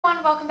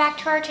Everyone, welcome back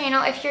to our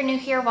channel. If you're new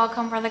here,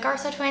 welcome. We're the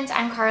Garza twins.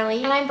 I'm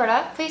Carly. And I'm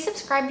Britta. Please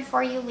subscribe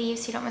before you leave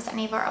so you don't miss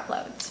any of our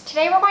uploads.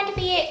 Today we're going to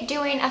be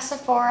doing a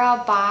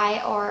Sephora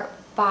buy or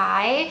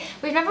buy.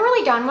 We've never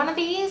really done one of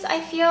these,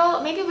 I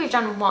feel. Maybe we've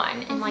done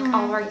one in like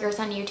all of our years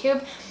on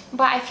YouTube.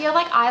 But I feel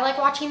like I like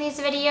watching these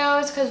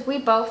videos because we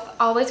both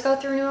always go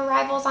through new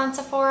arrivals on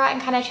Sephora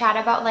and kind of chat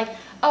about like,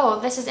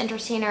 oh, this is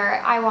interesting,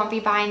 or I won't be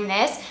buying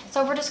this.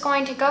 So we're just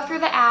going to go through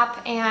the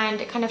app and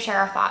kind of share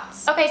our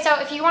thoughts. Okay, so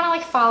if you want to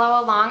like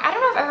follow along, I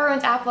don't know if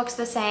everyone's app looks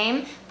the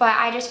same, but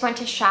I just went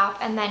to shop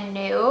and then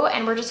new,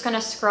 and we're just going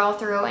to scroll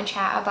through and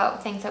chat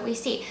about things that we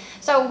see.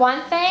 So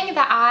one thing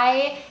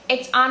that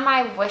it's on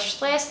my wish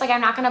list, like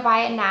I'm not going to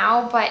buy it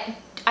now, but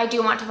I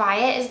do want to buy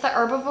it, is the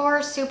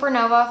Herbivore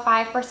Supernova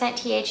 5%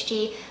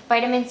 THC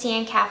Vitamin C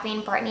and Caffeine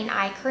Brightening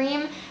Eye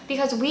Cream,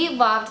 because we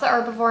loved the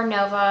Herbivore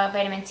Nova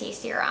Vitamin C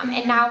Serum.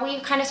 And now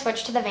we've kind of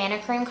switched to the Vana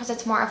Cream because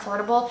it's more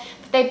affordable.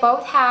 But they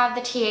both have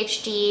the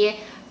THC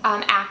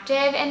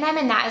active in them,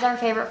 and that is our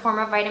favorite form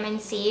of vitamin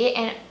C,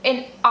 and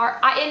in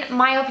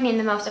my opinion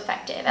the most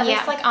effective, at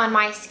least like on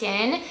my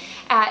skin,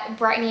 at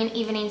brightening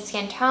evening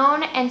skin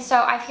tone. And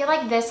so I feel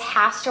like this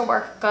has to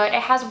work good.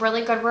 It has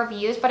really good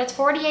reviews, but it's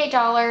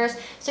 $48.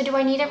 So do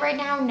I need it right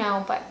now?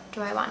 No, but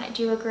do I want it?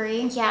 Do you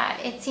agree? Yeah,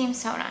 it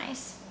seems so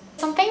nice.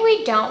 Something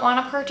we don't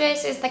want to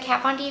purchase is the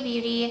Kat Von D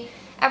Beauty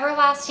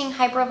Everlasting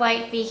Hyper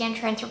Light Vegan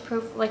Transfer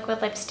Proof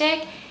Liquid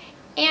Lipstick.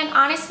 And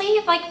honestly,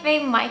 like,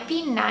 they might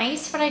be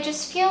nice, but I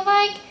just feel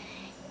like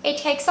it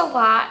takes a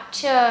lot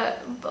to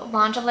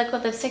launch a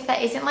liquid lipstick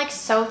that isn't like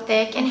so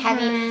thick and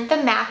heavy. The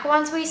MAC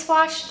ones we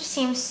swatched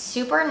seem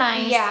super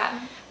nice.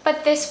 Yeah.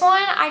 But this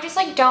one, I just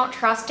like don't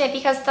trust it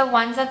because the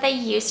ones that they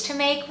used to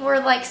make were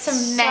like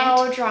cement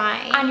So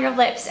dry on your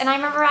lips. And I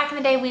remember back in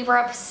the day, we were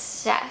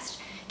obsessed.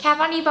 Kat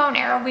Von D Bone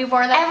Arrow, we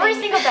wore that every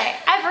thing single day.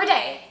 Every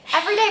day.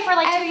 Every day for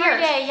like 2 years.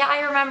 Every day, Yeah,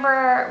 I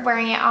remember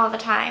wearing it all the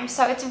time.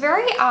 So it's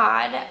very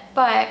odd,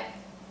 but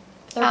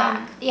They're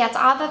back. yeah, it's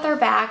odd that they're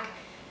back.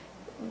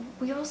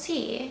 We will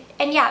see.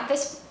 And yeah,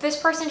 this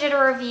person did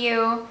a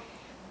review,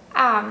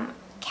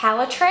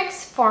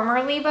 Calatrix,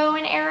 formerly Bow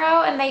and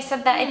Arrow, and they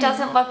said that it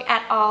doesn't look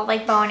at all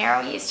like Bow and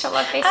Arrow used to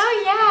look. They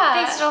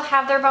still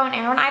have their Bow and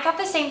Arrow, and I thought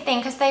the same thing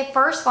because they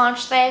first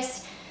launched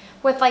this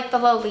with like the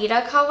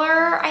Lolita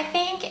color, I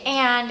think,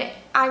 and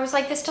I was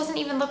like, this doesn't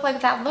even look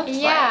like that looks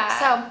like.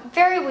 So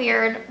very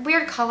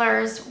weird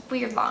colors,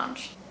 weird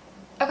launch.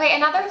 Okay,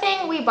 another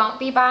thing we won't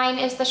be buying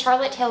is the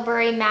Charlotte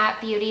Tilbury Matte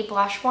Beauty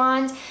Blush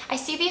Wands. I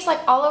see these like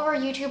all over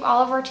YouTube,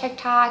 all over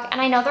TikTok, and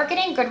I know they're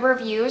getting good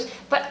reviews,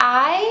 but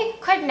I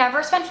could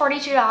never spend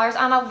 $42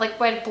 on a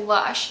liquid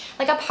blush.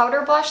 Like a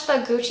powder blush, the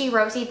Gucci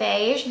Rosy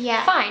Beige.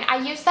 Yeah. Fine,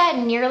 I use that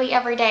nearly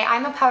every day.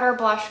 I'm a powder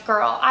blush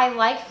girl. I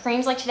like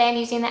creams, like today I'm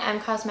using the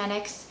M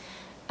Cosmetics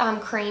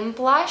cream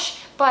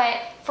blush, but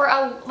for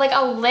a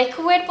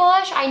liquid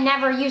blush, I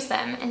never use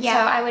them, and so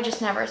I would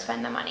just never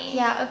spend the money.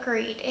 Yeah,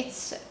 agreed.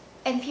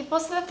 And people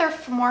say that they're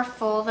more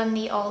full than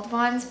the old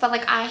ones, but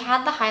like I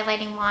had the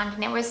highlighting wand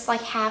and it was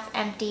like half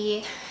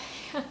empty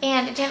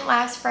and it didn't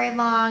last very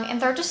long,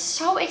 and they're just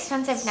so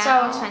expensive now.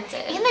 So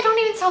expensive. And they don't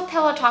even sell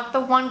Pillow Talk, the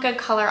one good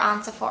color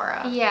on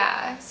Sephora.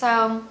 Yeah,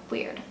 so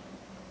weird.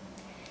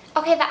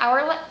 Okay, the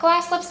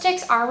Hourglass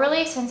lipsticks are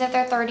really expensive.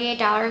 They're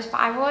 $38, but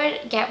I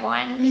would get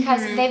one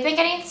because they've been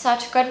getting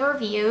such good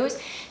reviews.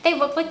 They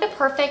look like the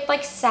perfect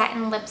like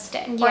satin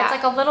lipstick, where it's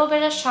like a little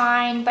bit of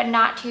shine, but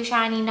not too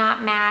shiny,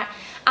 not matte.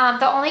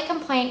 The only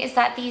complaint is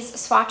that these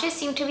swatches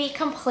seem to be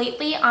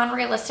completely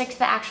unrealistic to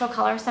the actual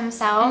colors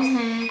themselves.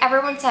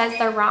 Everyone says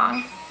they're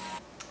wrong.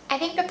 I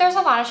think that there's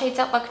a lot of shades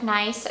that look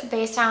nice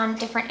based on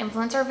different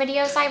influencer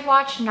videos I've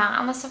watched, not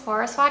on the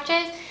Sephora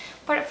swatches.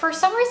 But for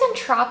some reason,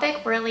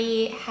 Tropic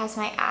really has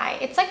my eye.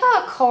 It's like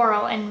a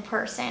coral in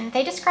person.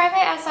 They describe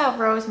it as a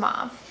rose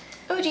mauve.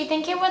 Oh, do you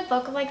think it would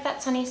look like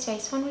that Sunny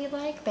Space one we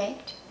like,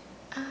 baked?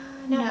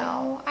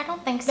 No, I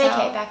don't think so.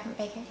 Vacay, back from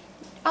Vacay.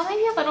 Oh,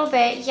 maybe a little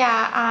bit,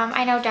 yeah.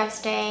 I know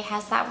Dev's Day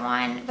has that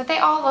one, but they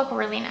all look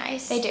really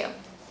nice. They do.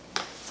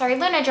 Sorry,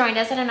 Luna joined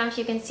us. I don't know if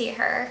you can see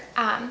her.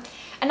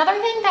 Another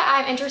thing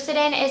that I'm interested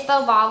in is the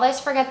Lawless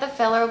Forget the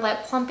Filler Lip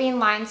Plumping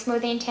Line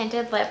Smoothing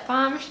Tinted Lip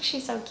Balm.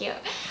 She's so cute.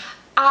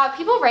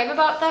 People rave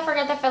about the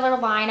Forget the Filler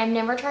line. I've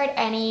never tried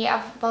any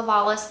of the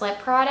Lawless lip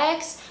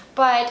products,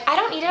 but I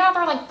don't need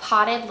another like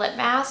potted lip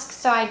mask,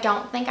 so I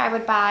don't think I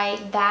would buy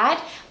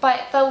that.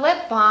 But the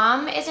lip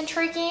balm is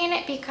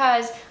intriguing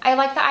because I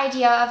like the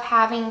idea of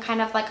having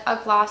kind of like a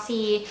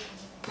glossy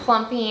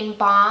plumping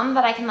balm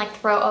that I can like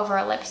throw over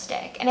a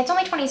lipstick, and it's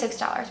only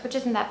 $26, which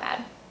isn't that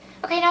bad.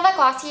 Okay, now that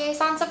Glossier is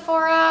on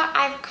Sephora,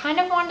 I've kind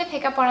of wanted to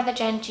pick up one of the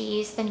Gen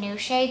G's, the new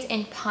shades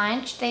in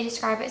Punch. They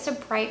describe it as a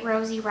bright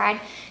rosy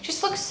red.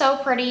 Just looks so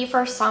pretty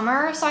for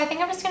summer, so I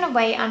think I'm just gonna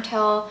wait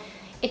until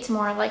it's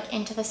more like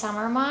into the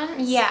summer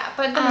months. Yeah,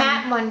 but the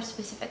matte one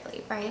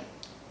specifically, right?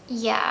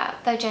 Yeah,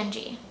 the Gen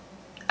G.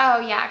 Oh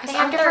yeah, because they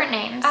have different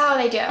names. Oh,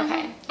 they do,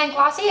 okay. And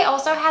Glossy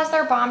also has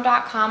their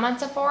Balm.com on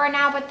Sephora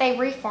now, but they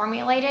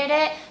reformulated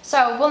it,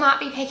 so we'll not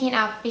be picking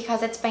up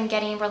because it's been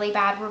getting really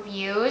bad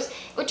reviews,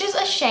 which is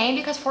a shame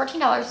because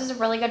 $14 is a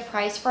really good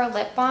price for a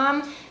lip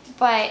balm.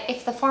 But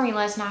if the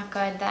formula is not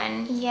good,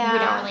 then we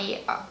don't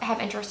really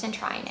have interest in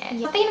trying it.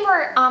 Yeah. Something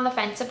we're on the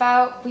fence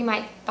about, we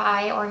might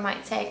buy or we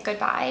might say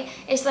goodbye,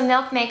 is the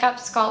Milk Makeup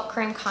Sculpt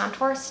Cream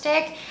Contour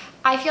Stick.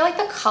 I feel like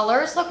the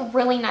colors look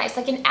really nice,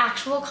 like an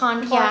actual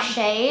contour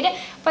shade,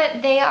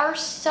 but they are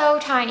so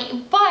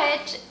tiny.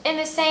 But in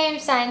the same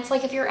sense,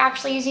 like if you're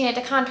actually using it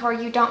to contour,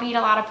 you don't need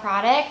a lot of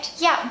product.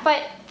 Yeah,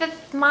 but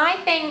my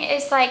thing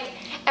is like,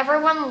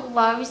 everyone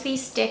loves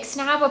these sticks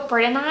now, but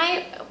Britt and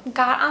I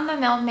got on the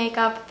Milk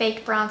Makeup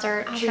Baked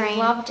Bronzer train.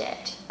 I loved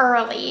it.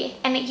 Early.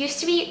 And it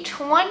used to be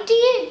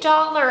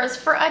 $20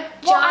 for a giant...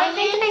 Well, I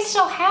think they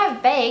still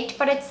have baked,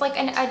 but it's like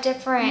a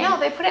different... No,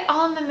 they put it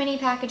all in the mini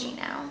packaging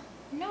now.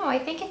 No, I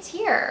think it's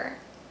here.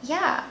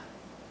 Yeah.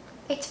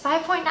 It's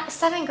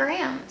 5.7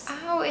 grams.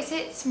 Oh, is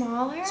it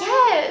smaller?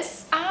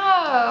 Yes.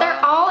 Oh. They're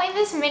all in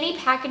this mini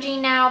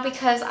packaging now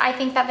because I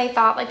think that they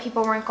thought like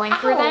people weren't going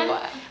through them.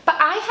 But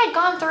I had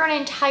gone through an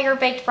entire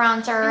baked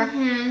bronzer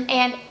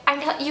and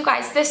you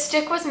guys, this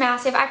stick was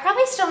massive. I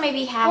probably still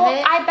maybe have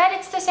it. I bet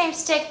it's the same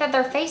stick that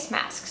their face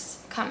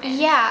masks come in.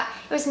 Yeah,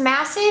 it was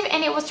massive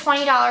and it was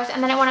 $20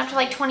 and then it went up to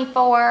like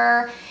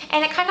 24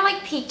 and it kind of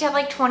like peaked at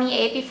like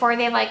 28 before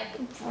they like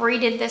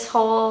redid this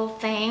whole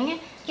thing.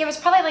 Yeah, it was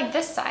probably like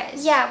this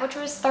size. Yeah, which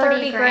was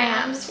 30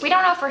 grams. We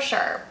don't know for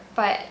sure,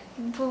 but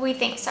we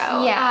think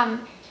so. Yeah.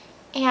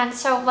 And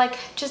so like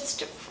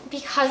just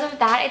because of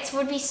that, it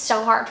would be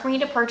so hard for me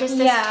to purchase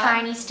this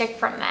tiny stick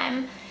from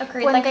them.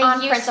 Agreed, like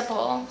on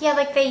principle. Yeah,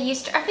 like they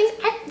used to,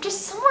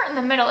 just somewhere in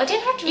the middle. It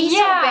didn't have to be so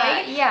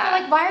big. Yeah.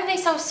 But like, why are they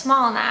so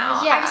small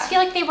now? Yeah. I just feel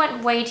like they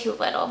went way too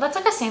little. That's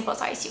like a sample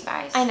size, you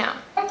guys. I know.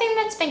 One thing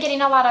that's been getting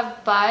a lot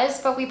of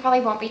buzz, but we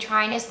probably won't be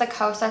trying, is the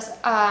Kosas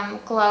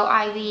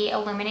Glow IV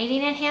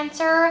Illuminating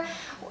Enhancer.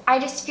 I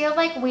just feel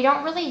like we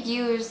don't really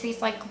use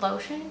these like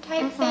lotion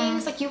type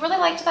things. Like you really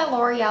liked that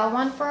L'Oreal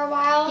one for a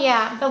while.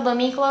 Yeah. The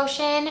Lumique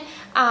lotion.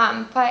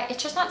 But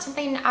it's just not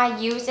something I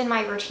use in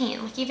my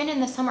routine, like even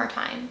in the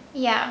summertime.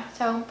 Yeah.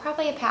 So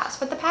probably a pass,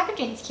 but the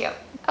packaging's cute.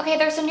 Okay,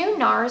 there's a new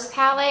NARS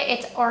palette.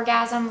 It's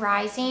Orgasm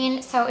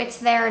Rising. So it's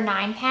their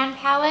 9-pan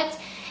palette.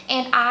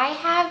 And I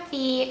have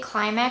the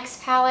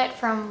Climax palette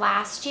from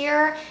last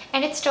year,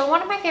 and it's still one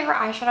of my favorite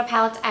eyeshadow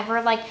palettes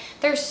ever. Like,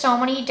 there's so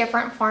many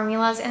different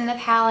formulas in the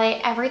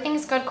palette.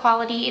 Everything's good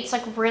quality. It's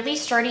like really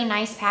sturdy,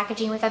 nice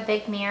packaging with a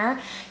big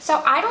mirror.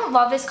 So I don't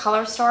love this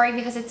color story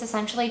because it's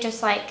essentially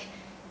just like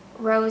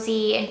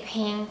rosy and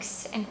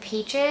pinks and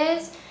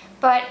peaches.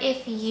 But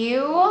if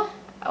you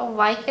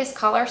like this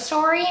color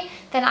story,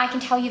 then I can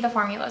tell you the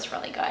formula is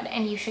really good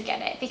and you should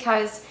get it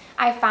because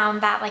I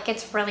found that like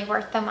it's really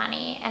worth the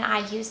money and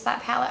I use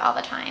that palette all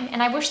the time.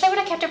 And I wish they would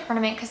have kept it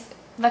permanent because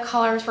the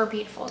colors were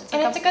beautiful. It's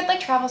a good like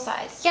travel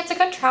size. Yeah, it's a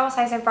good travel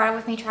size. I've brought it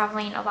with me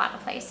traveling a lot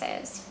of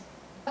places.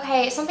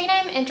 Okay, something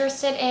I'm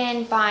interested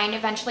in buying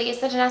eventually is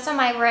the Danessa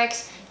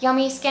Myricks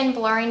Yummy Skin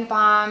Blurring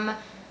Balm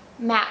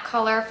matte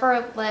color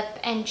for lip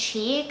and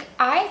cheek.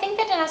 I think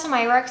that Danessa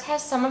Myricks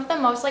has some of the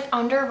most like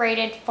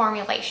underrated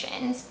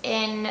formulations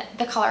in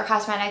the color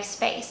cosmetics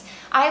space.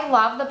 I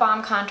love the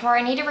Balm Contour.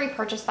 I need to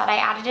repurchase that. I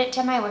added it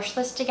to my wish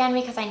list again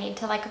because I need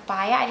to like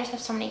buy it. I just have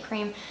so many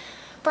cream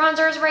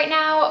bronzers right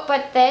now,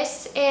 but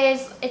this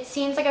is, it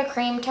seems like a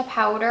cream to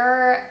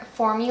powder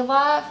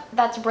formula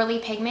that's really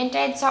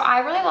pigmented. So I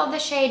really love the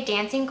shade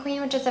Dancing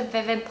Queen, which is a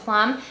vivid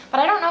plum,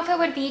 but I don't know if it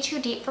would be too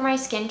deep for my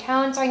skin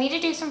tone, so I need to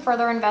do some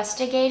further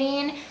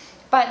investigating.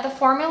 But the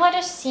formula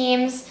just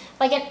seems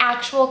like an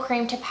actual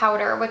cream to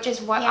powder, which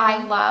is what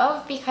I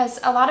love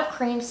because a lot of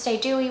creams stay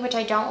dewy, which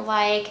I don't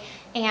like.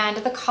 And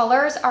the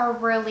colors are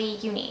really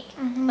unique.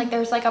 Like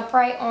there's like a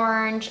bright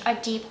orange, a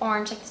deep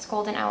orange, like this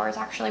golden hour is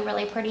actually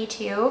really pretty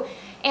too.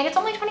 And it's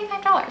only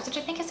 $25, which I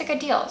think is a good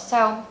deal.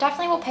 So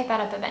definitely we'll pick that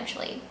up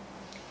eventually.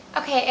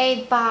 Okay,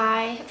 a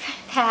buy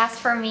pass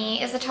for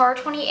me is the Tower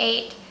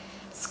 28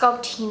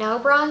 Sculptino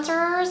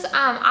bronzers.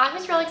 I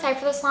was really excited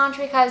for this launch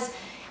because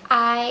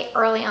I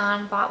early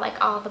on bought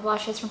like all the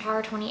blushes from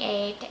Tower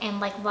 28 and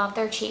like loved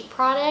their cheek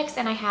products,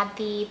 and I had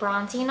the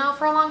bronzing off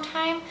for a long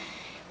time.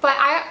 But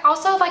I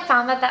also like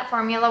found that that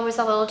formula was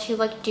a little too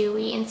like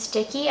dewy and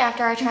sticky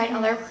after I tried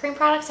other cream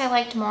products I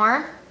liked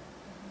more.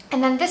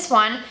 And then this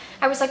one,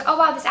 I was like, oh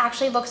wow, this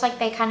actually looks like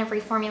they kind of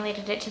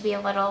reformulated it to be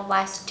a little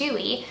less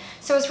dewy.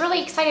 So I was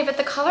really excited, but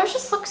the colors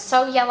just look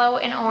so yellow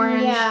and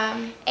orange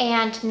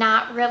and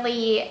not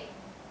really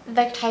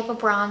the type of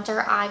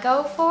bronzer I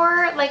go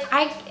for. Like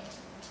I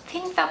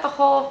think that the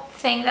whole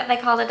thing that they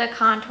called it a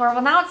contour,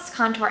 well now it's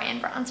contour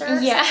and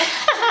bronzer. Yeah.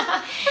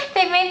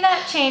 They made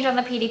that change on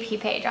the PDP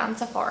page on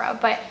Sephora,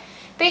 but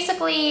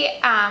basically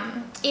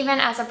even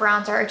as a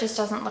bronzer it just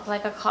doesn't look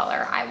like a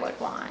color I would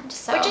want.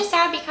 So. Which is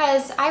sad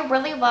because I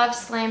really love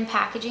slim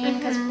packaging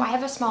because I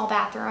have a small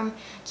bathroom,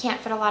 can't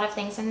fit a lot of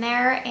things in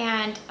there,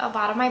 and a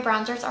lot of my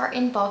bronzers are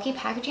in bulky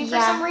packaging for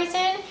some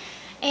reason.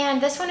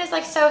 And this one is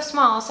like so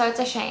small, so it's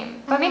a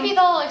shame. But maybe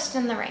they'll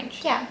extend the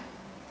range. Yeah.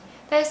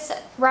 This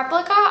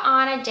Replica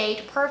On a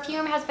Date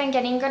perfume has been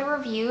getting good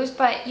reviews,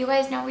 but you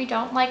guys know we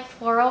don't like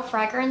floral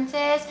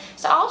fragrances.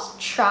 So I'll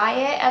try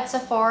it at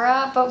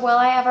Sephora, but will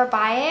I ever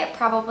buy it?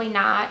 Probably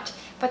not.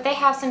 But they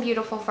have some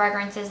beautiful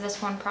fragrances.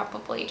 This one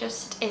probably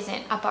just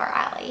isn't up our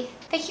alley.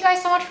 Thank you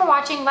guys so much for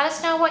watching. Let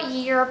us know what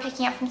you're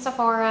picking up from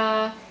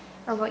Sephora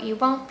or what you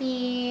won't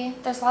be.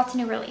 There's lots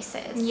of new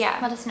releases. Yeah.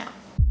 Let us know.